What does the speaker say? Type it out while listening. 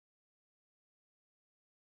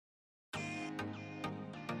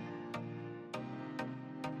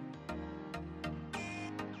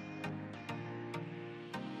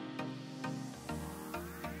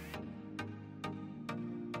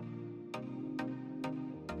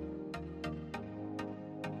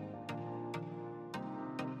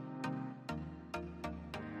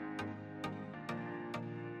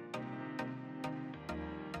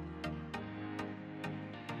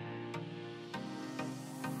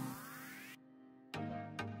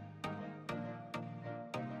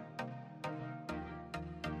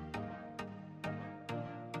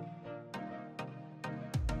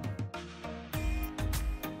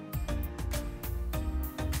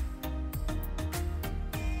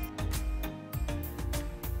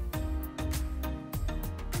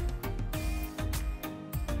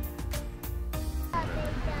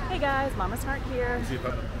guys, Mama Snark here.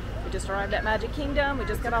 We just arrived at Magic Kingdom. We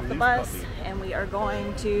just got off the bus and we are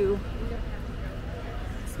going to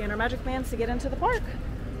scan our Magic Bands to get into the park.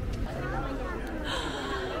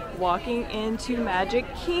 Walking into Magic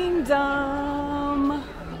Kingdom.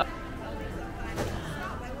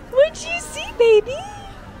 What'd you see, baby?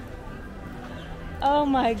 Oh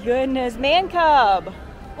my goodness, man cub.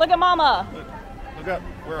 Look at Mama. Look up.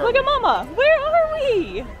 Look at Mama. Where are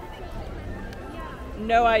we?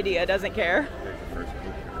 No idea, doesn't care.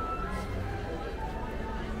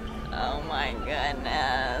 Oh my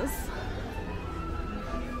goodness.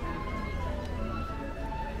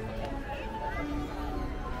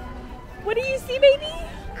 What do you see, baby?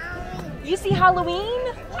 You see Halloween?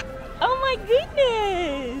 Oh my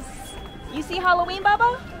goodness. You see Halloween,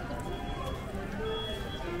 Bubba?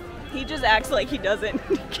 He just acts like he doesn't.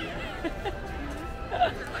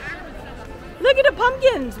 Look at the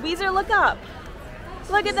pumpkins. Weezer, look up.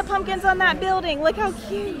 Look at the pumpkins on that building. Look how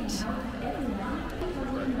cute.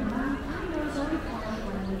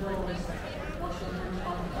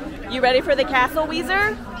 You ready for the castle,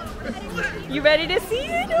 Weezer? You ready to see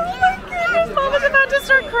it? Oh my goodness, Mama's about to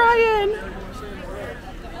start crying.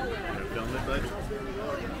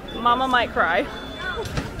 Mama might cry.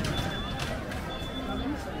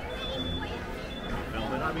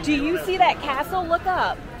 Do you see that castle? Look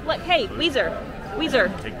up. Look, hey, Weezer.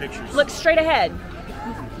 Weezer. Take pictures. Look straight ahead.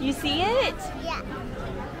 You see it? Yeah.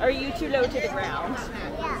 Are you too low to the ground?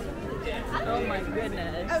 Yeah. Oh my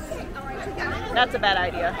goodness. That's a bad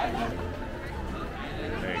idea.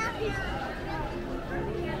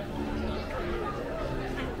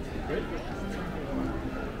 Good?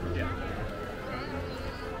 Yeah.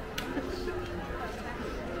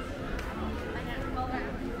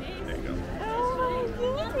 There you go. Oh my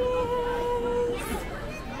goodness.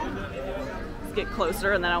 Let's get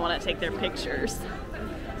closer and then I want to take their pictures.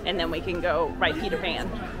 And then we can go ride Peter Pan.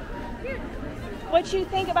 What you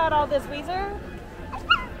think about all this, Weezer?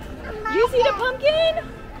 You see the pumpkin?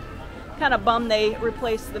 Kind of bummed they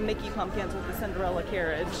replaced the Mickey pumpkins with the Cinderella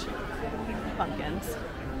carriage pumpkins.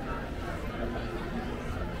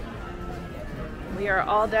 We are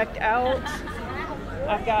all decked out.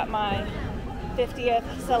 I've got my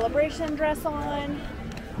 50th celebration dress on.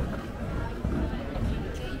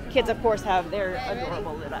 Kids, of course, have their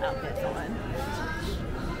adorable little outfits on.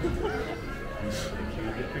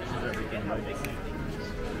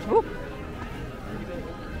 Ooh.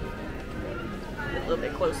 A little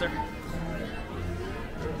bit closer.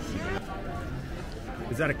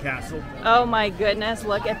 Is that a castle? Oh my goodness,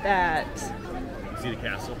 look at that. You see the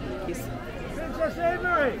castle? Princess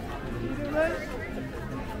Avery! You do this?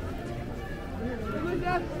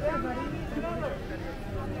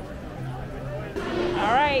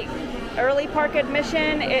 All right, early park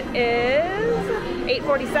admission, it is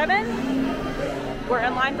 8:47. We're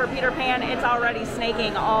in line for Peter Pan. It's already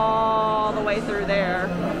snaking all the way through there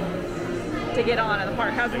to get on, and the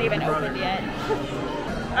park hasn't even opened yet.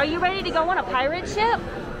 Are you ready to go on a pirate ship?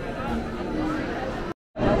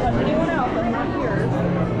 Don't touch anyone else, that's not yours.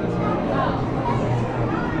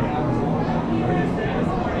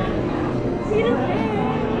 Peter Pan!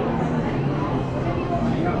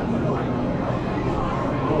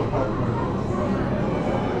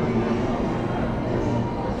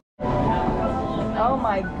 Oh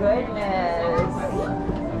my goodness.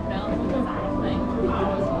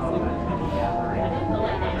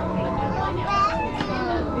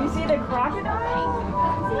 You see the crocodile?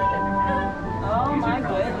 Oh my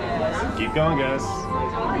goodness. Keep going, guys.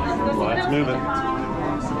 Lots moving.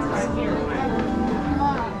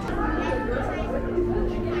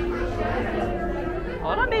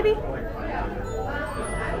 Hold on, baby.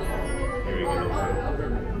 Here we go.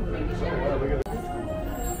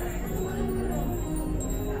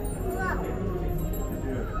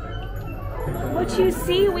 What you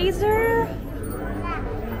see, Weezer?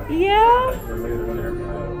 Yeah?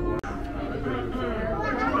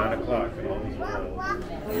 9 o'clock.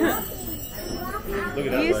 Look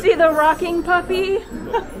at that. You see the rocking puppy?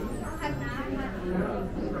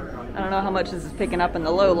 I don't know how much this is picking up in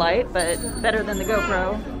the low light, but better than the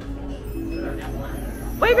GoPro.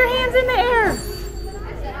 Wave your hands in the air!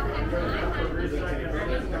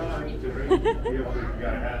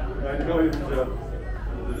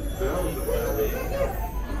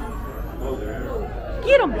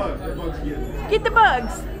 Get them! Get the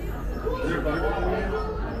bugs!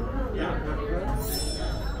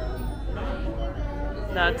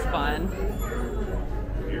 That's fun.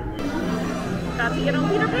 About to get on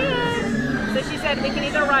Peter Pan! So she said we can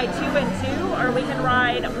either ride 2 and 2 or we can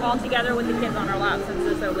ride all together with the kids on our lap since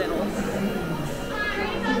they're so little.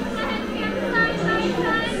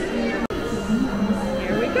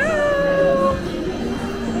 go.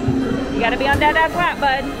 You gotta be on Dad's lap,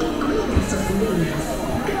 bud.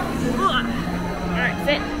 All right,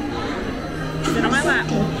 sit. Sit on my lap.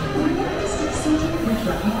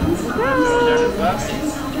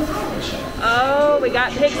 Oh, we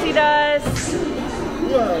got pixie dust.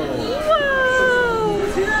 Whoa. Whoa.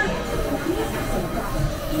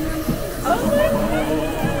 Oh my God.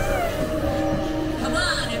 Come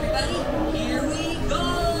on, everybody. Here we go.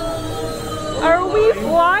 Are we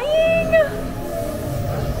flying?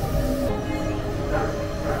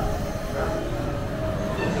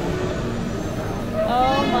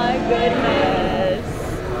 Oh my goodness.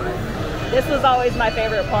 This was always my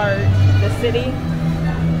favorite part, the city.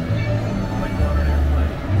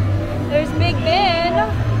 There's Big Ben.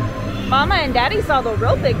 Mama and Daddy saw the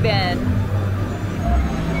real Big Ben. It's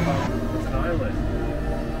an island.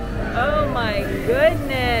 Oh my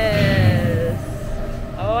goodness.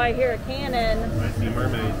 Oh, I hear a cannon. I see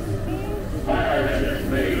mermaids.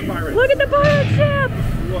 The pirates. Look at the pirate ship.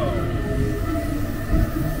 Whoa.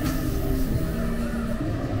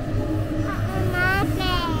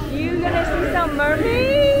 You gonna see some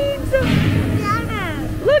mermaids?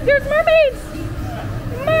 Look, there's mermaids.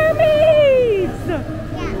 Mermaids.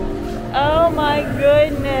 Oh my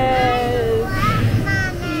goodness.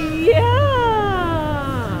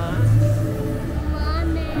 Yeah.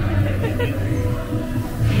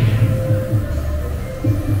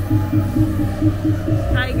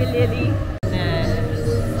 Tiger Lily.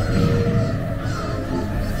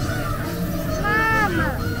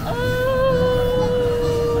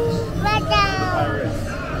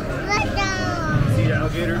 See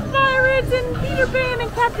alligator? Pirates and Peter Pan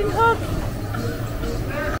and Captain Hook.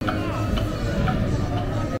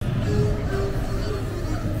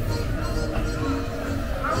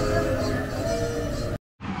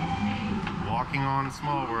 Walking on a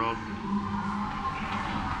small world.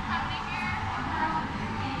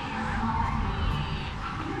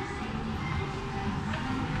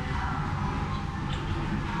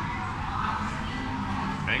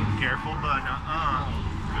 Hey, careful, but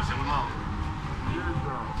go sit with Mom.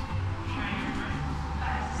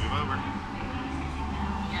 Move over.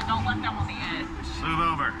 Yeah, don't let them on the edge. Move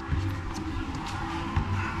over.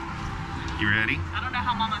 You ready? I don't know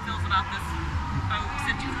how Mama feels about this boat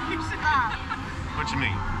situation. What you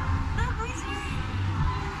mean?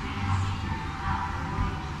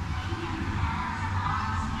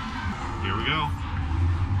 Here we go.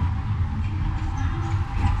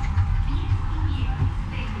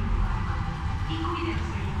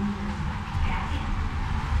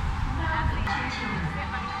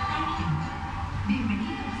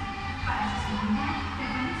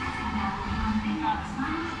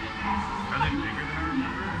 Are they bigger than I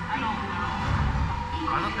remember? I don't know. I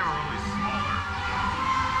thought they were always smaller.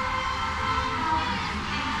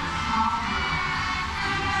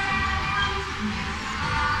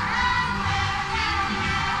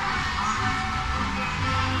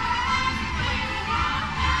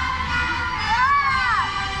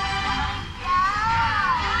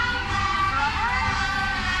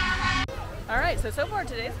 All right, so far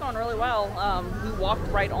today's going really well. We walked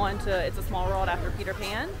right on to It's a Small World after Peter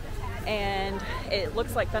Pan, and it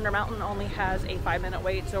looks like Thunder Mountain only has a 5-minute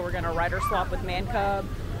wait, so we're gonna rider swap with Man Cub,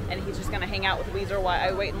 and he's just gonna hang out with Weezer while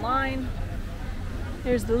I wait in line.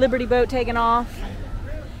 There's the Liberty boat taking off.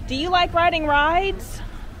 Do you like riding rides?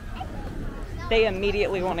 They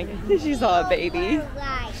immediately want to get, she saw a baby.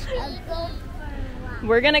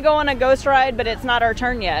 We're gonna go on a ghost ride, but it's not our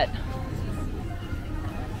turn yet.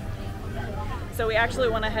 So we actually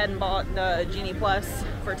went ahead and bought the Genie Plus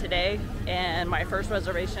for today, and my first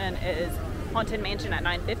reservation is Haunted Mansion at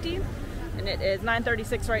 9:50, and it is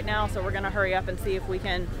 9:36 right now, so we're gonna hurry up and see if we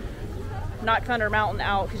can knock Thunder Mountain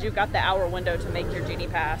out, because you've got the hour window to make your Genie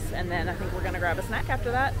Pass, and then I think we're gonna grab a snack after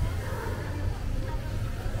that.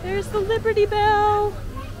 There's the Liberty Bell.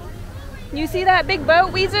 You see that big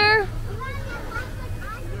boat, Weezer?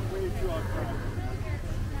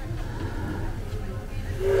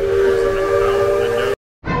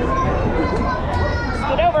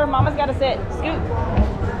 Scoot over, Mama's gotta sit. Scoot.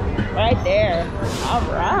 Right there. All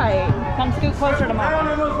right. Come scoot closer to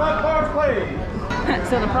Mama.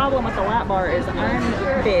 So the problem with the lap bar is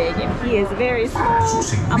I'm big and he is very small.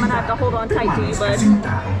 I'm gonna have to hold on tight to you, bud.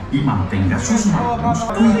 You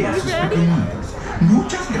ready?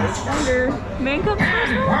 Thunder. Man, come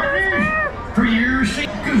Partners, for your sake,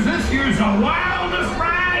 because this here's the wildest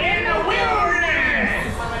ride in the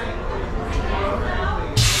wilderness.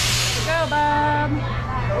 Go, Bob.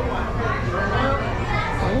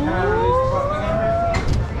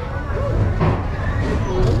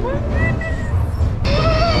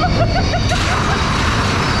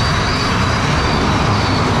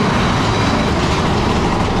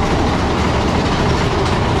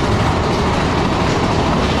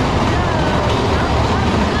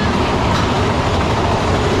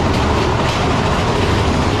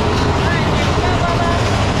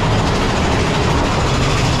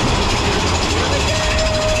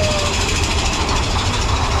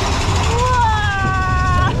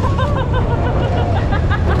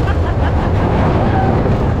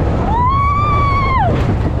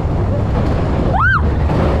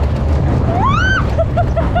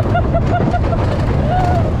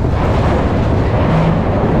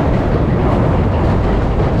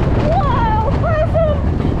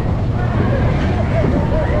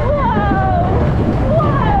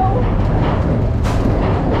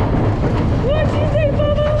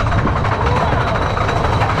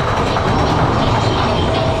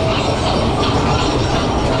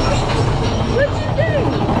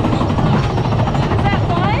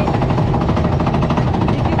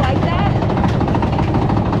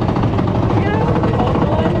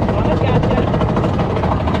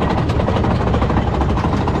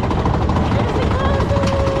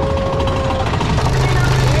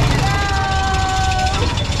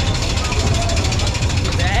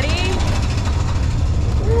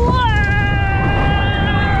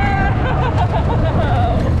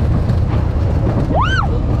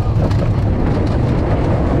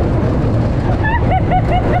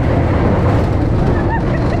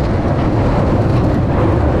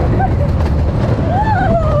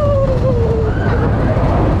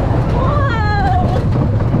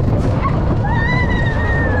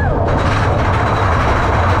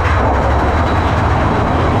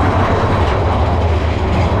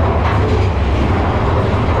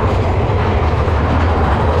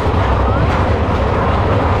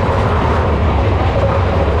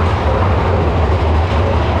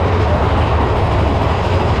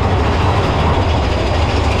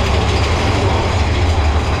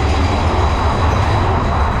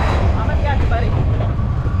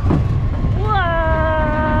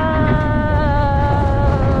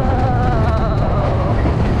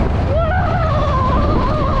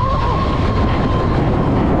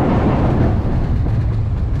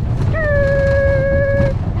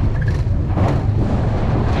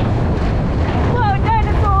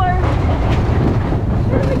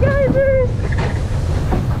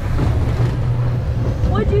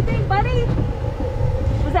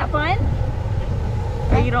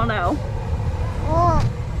 you don't know? Oh,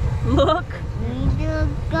 Look. need to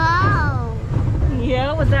go.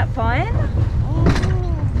 Yeah, was that fun?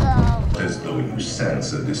 Go. As though you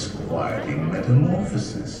sense a disquieting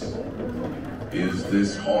metamorphosis. Is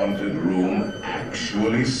this haunted room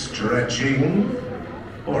actually stretching?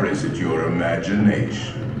 Or is it your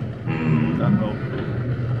imagination?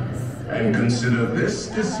 And consider this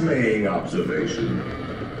dismaying observation.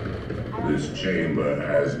 This chamber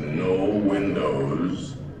has no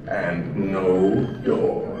windows and no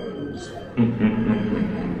doors.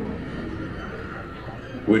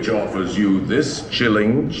 Which offers you this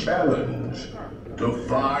chilling challenge to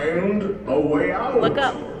find a way out. Look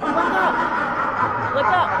up. Look up. Look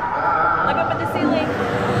up. Look up at the ceiling.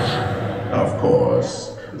 Of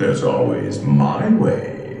course, there's always my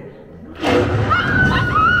way.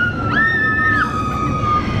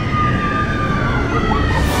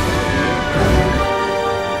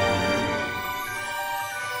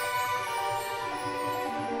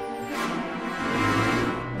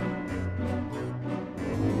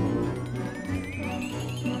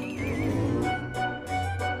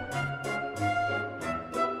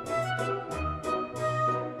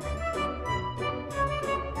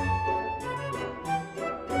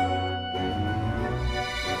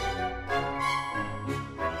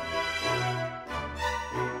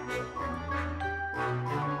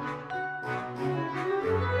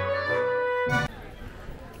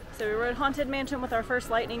 So we rode Haunted Mansion with our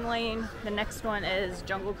first lightning lane. The next one is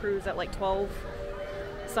Jungle Cruise at like 12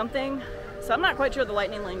 something. So I'm not quite sure the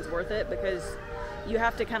lightning lane's worth it because you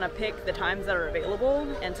have to kind of pick the times that are available,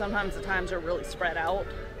 and sometimes the times are really spread out.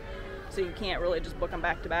 So you can't really just book them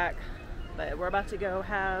back to back. But we're about to go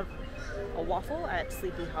have a waffle at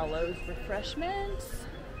Sleepy Hollow's Refreshments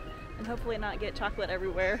and hopefully not get chocolate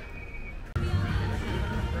everywhere. We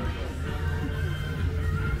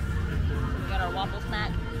got our waffle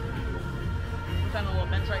snack. We're on a little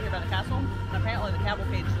bench right here by the castle, and apparently the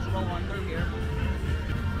cavalcade's just rolling on through here.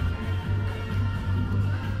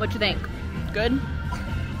 What you think? Good?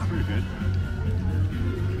 Pretty good.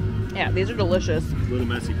 Yeah, these are delicious. A little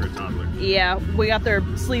messy for a toddler. Yeah, we got their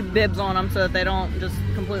sleeve bibs on them so that they don't just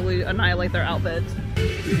completely annihilate their outfits.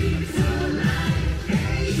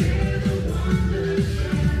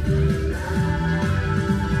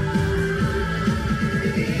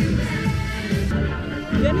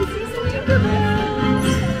 Let me see some Tinkerbells.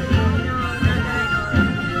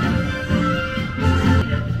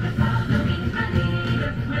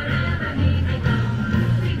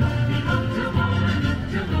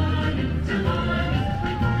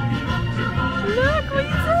 Look,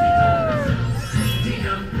 Weezer!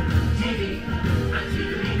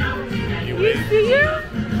 You see you?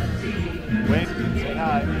 Wait, say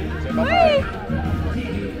hi. Say bye-bye. Wait!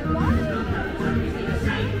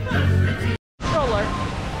 Stroller.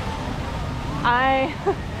 I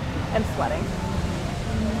am sweating.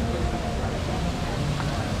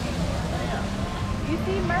 You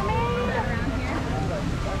see mermaid?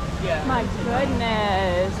 Yeah. My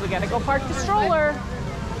goodness. We gotta go park the stroller.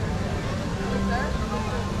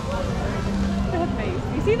 Look at her face.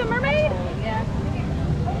 You see the mermaid? Yeah.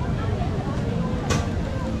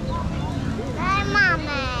 Hey,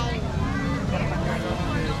 Mommy.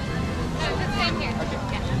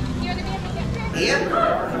 Yep, the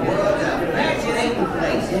world's a fascinating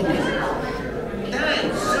place, isn't it?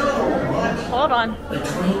 Thanks so much. Hold on. The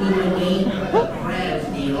training you need, the crabs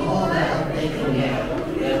need all the help they can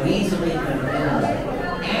get. They're easily confused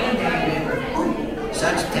and active.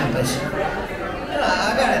 Such tempers. I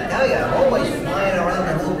gotta tell you, I'm always flying around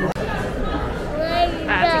the new place. I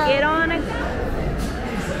have to get on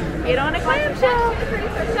a clamshell.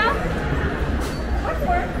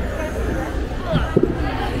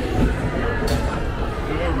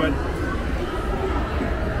 Get over.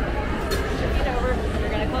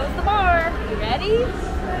 We're gonna close the bar. You ready?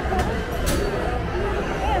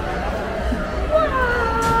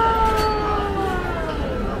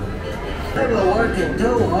 They were working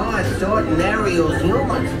too hard sorting Ariel's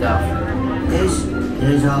human stuff. This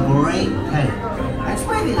is a great pet. That's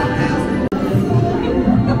maybe the best.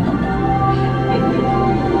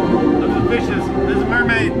 Look at the fishes. There's a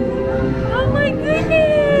mermaid. Oh my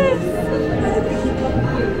goodness!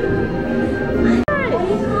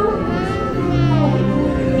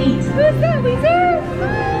 Who's that, Weezer?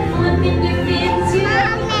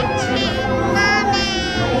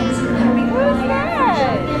 Who's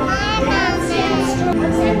that?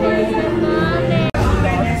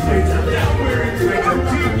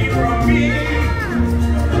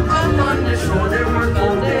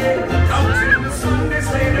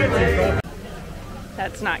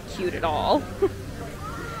 That's not cute at all.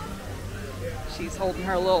 She's holding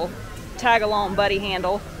her little tag-along buddy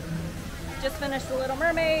handle. Just finished The Little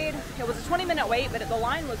Mermaid. It was a 20-minute wait, but the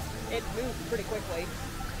line it moved pretty quickly.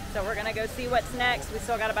 So we're gonna go see what's next. We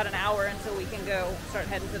still got about an hour until we can go start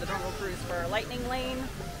heading to the Jungle Cruise for Lightning Lane.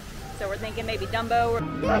 So we're thinking maybe Dumbo.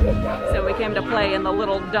 So we came to play in the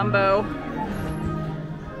little Dumbo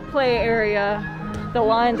play area. The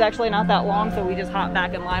line's actually not that long, so we just hop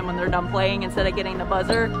back in line when they're done playing instead of getting the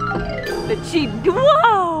buzzer. But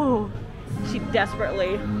whoa! She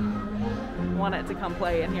desperately wanted to come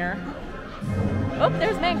play in here. Oh,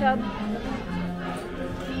 there's Man Cub.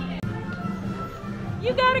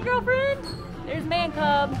 You got a girlfriend? There's Man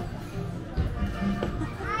Cub.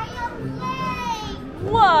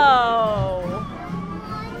 Whoa!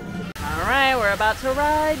 All right, we're about to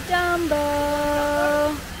ride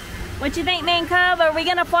Dumbo. What you think, Man Cub? Are we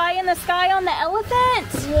gonna fly in the sky on the elephant?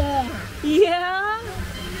 Yeah. Yeah?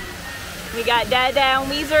 We got Dada and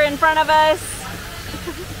Weezer in front of us.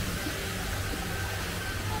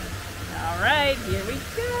 All right, here we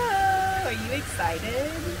go. Are you excited?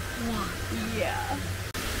 Yeah.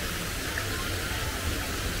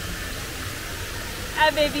 Hi,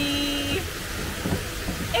 baby.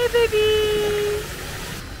 Hey, baby.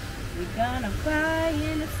 We're gonna fly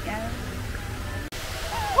in the sky.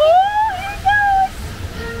 Oh, here it goes.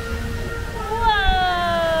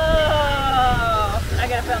 Whoa. I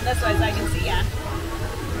gotta film this way so I can see ya.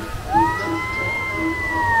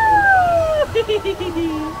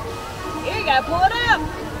 Here, you gotta pull it up.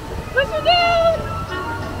 Push it down.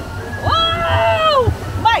 Whoa!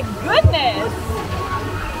 My goodness.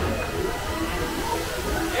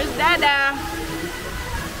 There's Dada.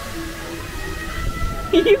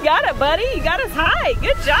 You got it, buddy. You got us high.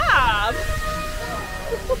 Good job.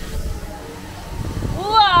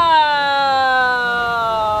 Whoa!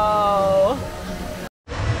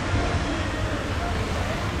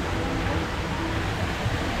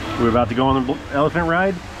 We're about to go on the elephant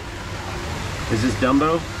ride. Is this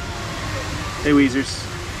Dumbo? Hey, Weezers.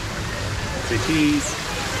 Say cheese.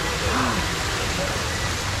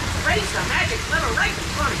 Race the magic little race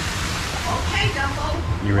funny. Okay, Dumbo.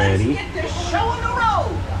 You ready? Let's get this show on the road.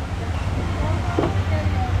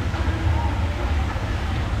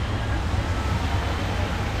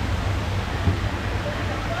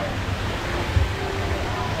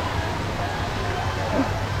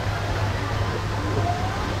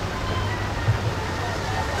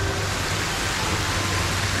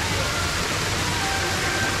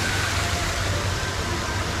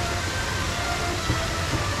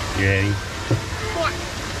 You ready?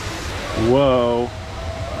 Whoa.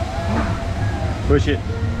 Push it.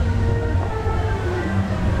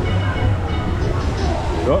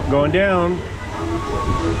 Oh, going down.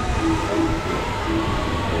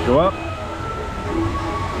 Go up.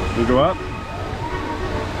 You go up.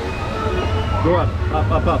 Go up.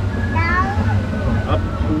 Up, up, up. Up.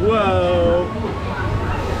 Whoa.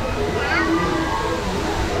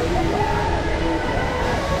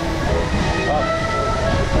 Up.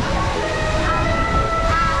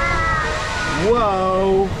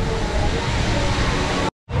 Whoa!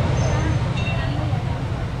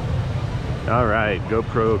 All right,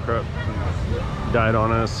 GoPro died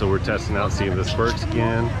on us, so we're testing out, see if this works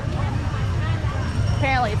again.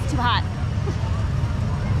 Apparently it's too hot.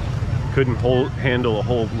 Couldn't handle a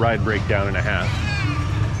whole ride breakdown and a half.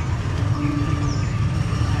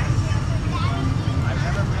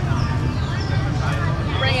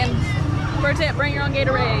 Pro tip, bring your own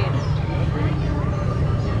Gatorade.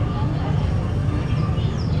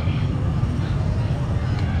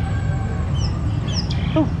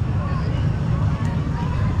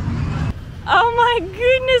 Oh my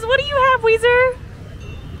goodness, what do you have, Weezer?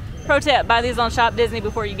 Pro tip, buy these on Shop Disney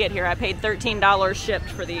before you get here. I paid $13 shipped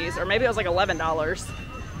for these, or maybe it was like $11.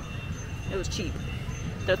 It was cheap.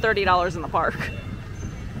 They're $30 in the park.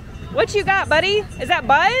 What you got, buddy? Is that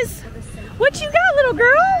Buzz? What you got, little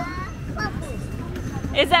girl?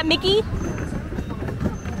 Is that Mickey?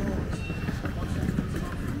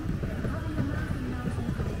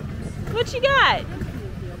 What you got?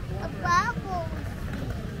 A bubble.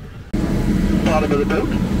 Bottom of the boat.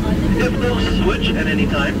 If they'll switch at any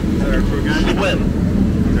time, swim.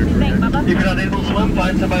 Thanks, Bubba. If you're not able to swim,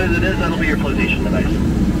 find somebody that is. That'll be your flotation device.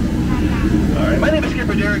 All right. My name is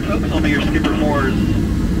Skipper Derek, folks. I'll be your skipper for as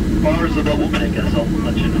far as the boat will take us. I'll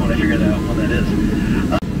let you know when I figure that out what that is.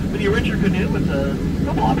 When you rent your canoe, it's a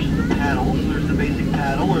couple options of paddles. There's the basic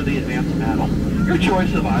paddle or the advanced paddle. Your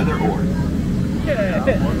choice of either or.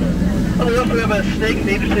 Well, we also have a snake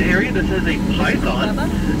native to the area that says a python.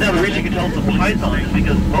 Now, the reason you can tell it's a python is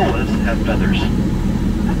because boas have feathers.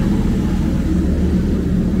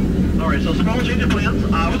 Alright, so small change of plans.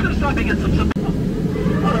 I was going to stop and get some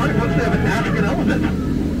right, folks, they have an African elephant.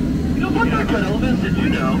 You know, talking about elephants, did you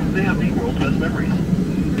know they have the world's best memories?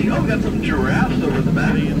 Oh, we got some giraffes over the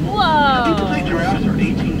back. Whoa! People say giraffes are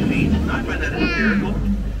 18 feet. I find that hysterical.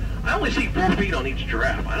 I only see 4 feet on each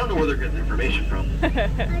giraffe. I don't know where they're getting information from.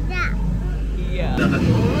 Yeah. Nothing.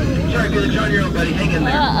 Sorry, Felix, you're on your own, buddy. Hang in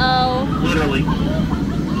there. Uh-oh. Literally.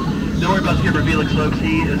 Don't worry about Skipper Felix, folks.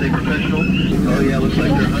 He is a professional. Oh, yeah, looks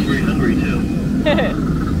like they're hungry, too.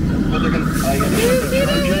 But they're going to... I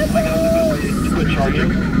got to quit charging.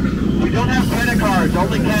 We don't have credit cards,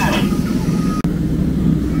 only cash.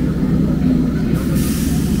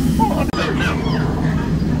 No.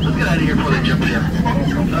 Let's get out of here before they jump in. If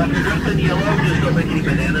you're dressed in yellow, just don't make any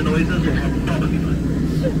banana noises. We'll probably be fine.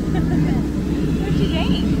 What'd you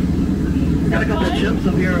think? Got a couple of chimps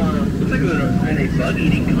up here on, looks like they're in a bug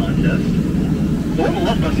eating contest. The one on the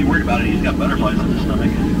left must be worried about it. He's got butterflies in his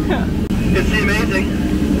stomach. It's the amazing.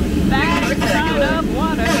 Backside of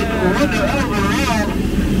water. The backside of water.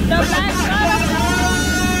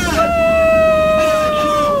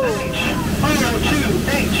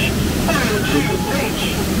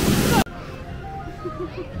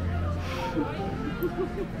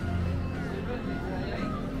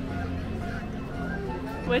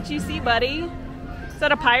 What you see, buddy? Is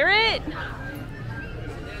that a pirate?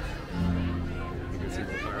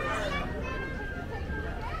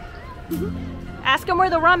 Ask him where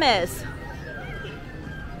the rum is.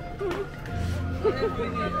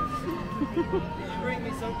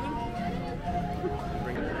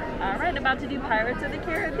 All right, about to do Pirates of the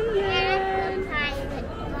Caribbean.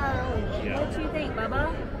 What do you think,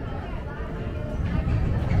 Bubba?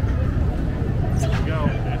 Go.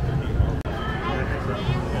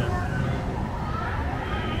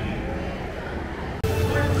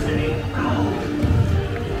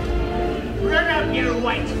 Run up your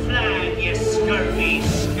white flag, you scurvy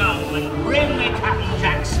scum, and bring me Captain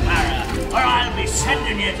Jack Sparrow, or I'll be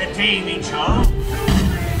sending you to Davy Joe.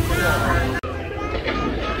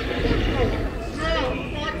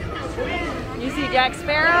 You see Jack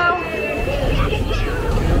Sparrow?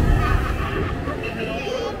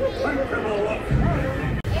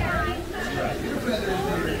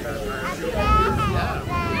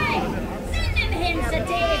 Sending him to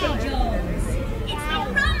Davy Jones. It's the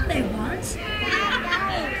rum they want.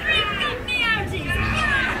 Bring me artists.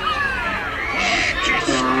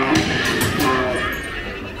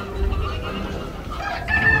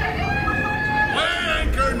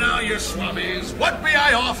 Anchor now, you swabbies. What be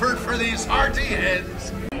I offered for these hearty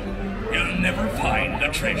heads? You'll never find the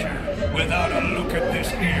treasure without a look at this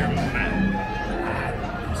here man.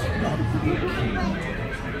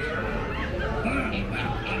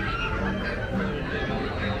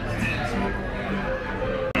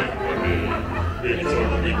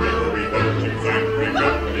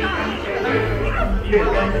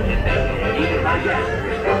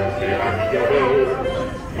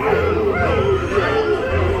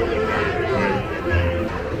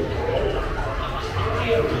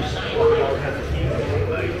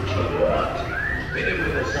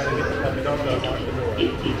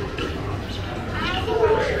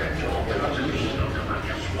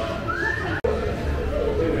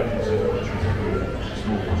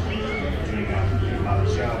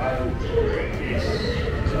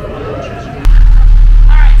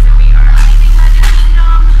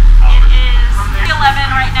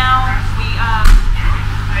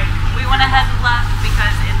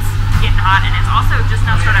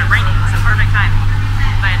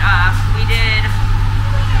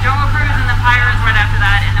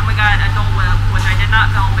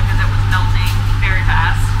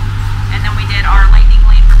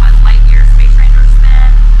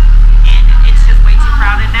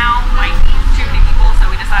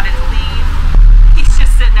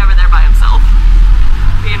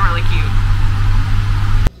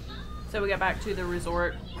 Back to the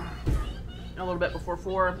resort a little bit before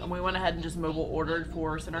 4, and we went ahead and just mobile ordered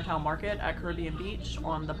for Centertown Market at Caribbean Beach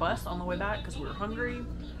on the bus on the way back because we were hungry,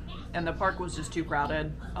 and the park was just too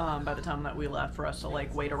crowded by the time that we left for us to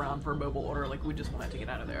like wait around for a mobile order. Like, we just wanted to get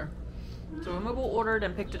out of there, so we mobile ordered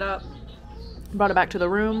and picked it up, brought it back to the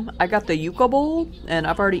room. I got the yucca bowl, and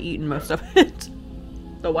I've already eaten most of it.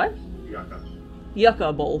 The what?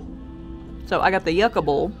 Yucca bowl. So I got the yucca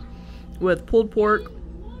bowl with pulled pork.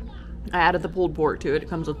 I added the pulled pork to it. It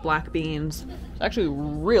comes with black beans. It's actually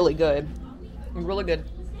really good. Really good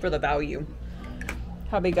for the value.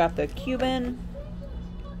 Hubby got the Cuban.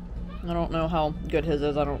 I don't know how good his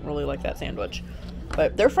is. I don't really like that sandwich.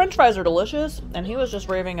 But their french fries are delicious. And he was just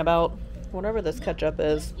raving about whatever this ketchup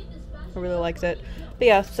is. He really likes it. But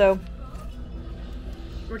yeah, so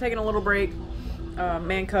we're taking a little break.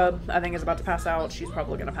 Man Cub, I think, is about to pass out. She's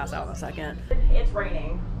probably gonna pass out in a second. It's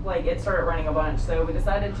raining. Like, it started raining a bunch, so we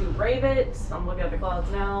decided to brave it. I'm looking at the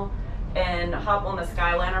clouds now. And hop on the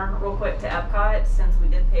skyliner real quick to Epcot, since we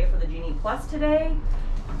did pay for the Genie Plus today.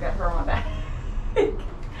 I've got her on my back.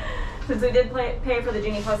 Since we did pay for the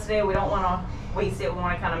Genie Plus today, we don't want to waste it. We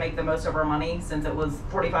want to kind of make the most of our money, since it was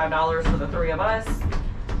 $45 for the 3 of us.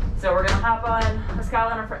 So we're gonna hop on the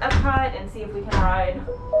skyliner for Epcot and see if we can ride.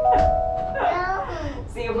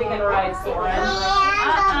 See if we can ride Soarin'.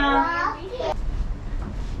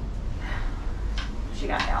 She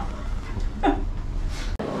got down.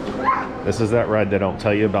 This is that ride they don't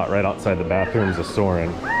tell you about right outside the bathrooms of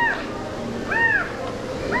Soarin'.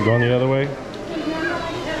 You going the other way?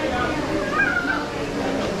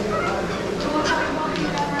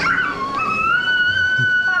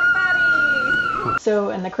 So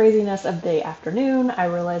in the craziness of the afternoon, I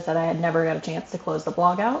realized that I had never got a chance to close the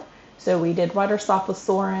vlog out. So we did Ride or Stop with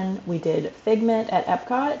Soarin', we did Figment at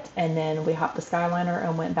Epcot, and then we hopped the skyliner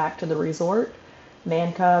and went back to the resort.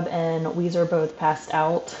 Man Cub and Weezer both passed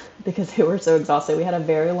out because they were so exhausted. We had a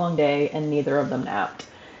very long day and neither of them napped.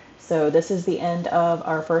 So this is the end of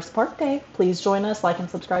our first park day. Please join us, like and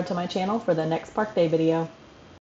subscribe to my channel for the next park day video.